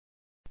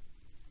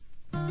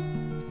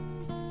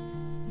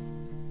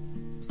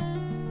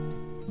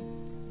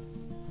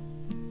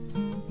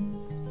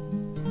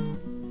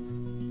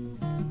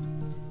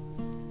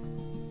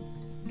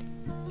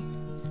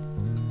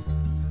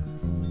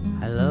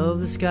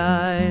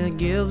sky that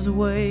gives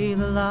away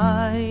the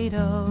light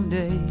of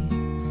day.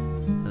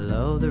 I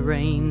love the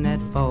rain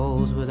that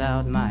falls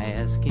without my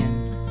asking.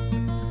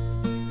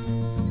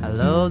 I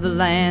love the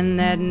land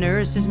that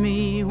nurses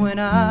me when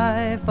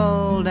I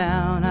fall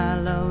down. I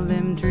love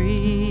them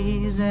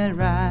trees that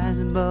rise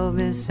above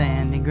this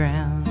sandy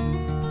ground.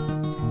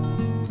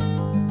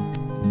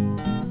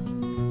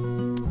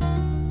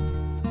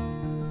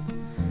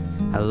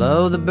 I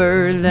love the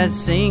bird that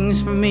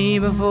sings for me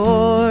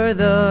before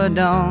the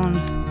dawn.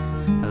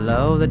 I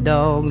love the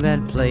dog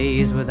that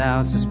plays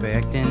without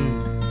suspecting.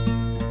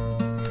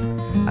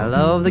 I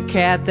love the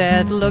cat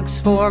that looks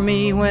for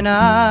me when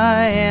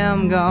I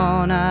am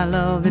gone. I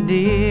love the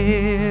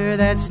deer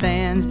that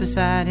stands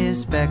beside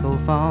his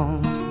speckled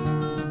fawn.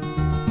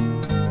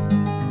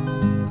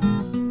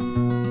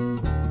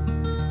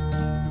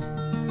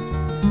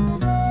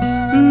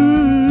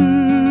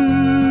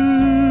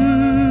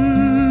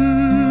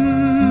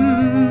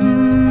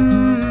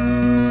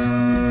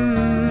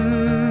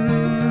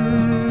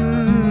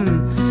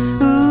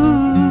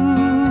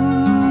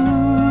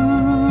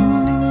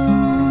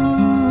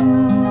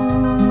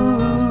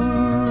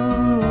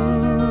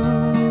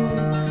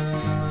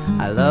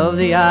 I love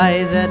the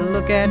eyes that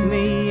look at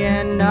me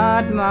and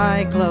not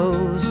my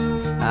clothes.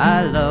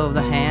 I love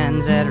the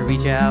hands that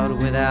reach out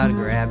without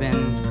grabbing.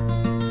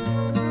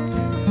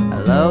 I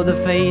love the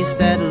face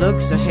that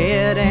looks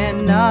ahead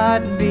and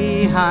not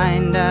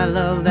behind. I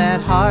love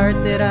that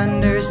heart that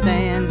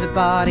understands the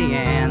body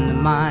and the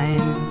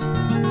mind.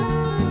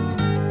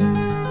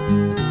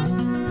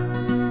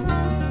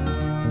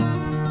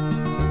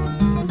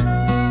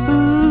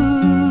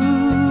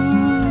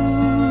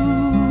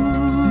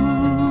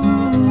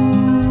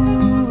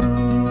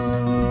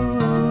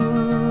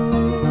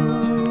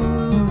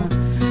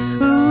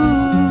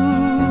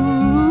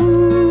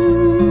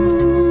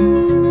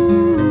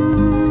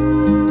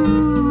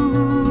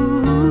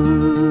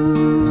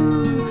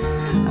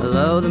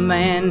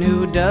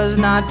 Does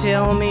not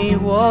tell me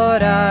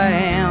what I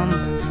am.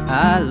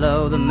 I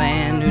love the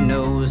man who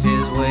knows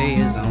his way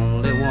is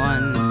only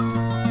one.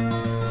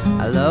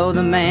 I love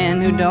the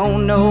man who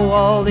don't know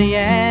all the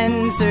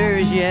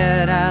answers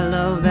yet. I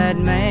love that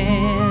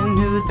man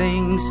who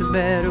thinks a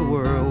better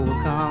world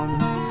will come.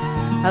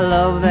 I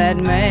love that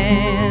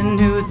man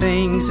who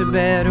thinks a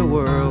better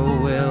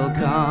world will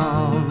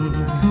come.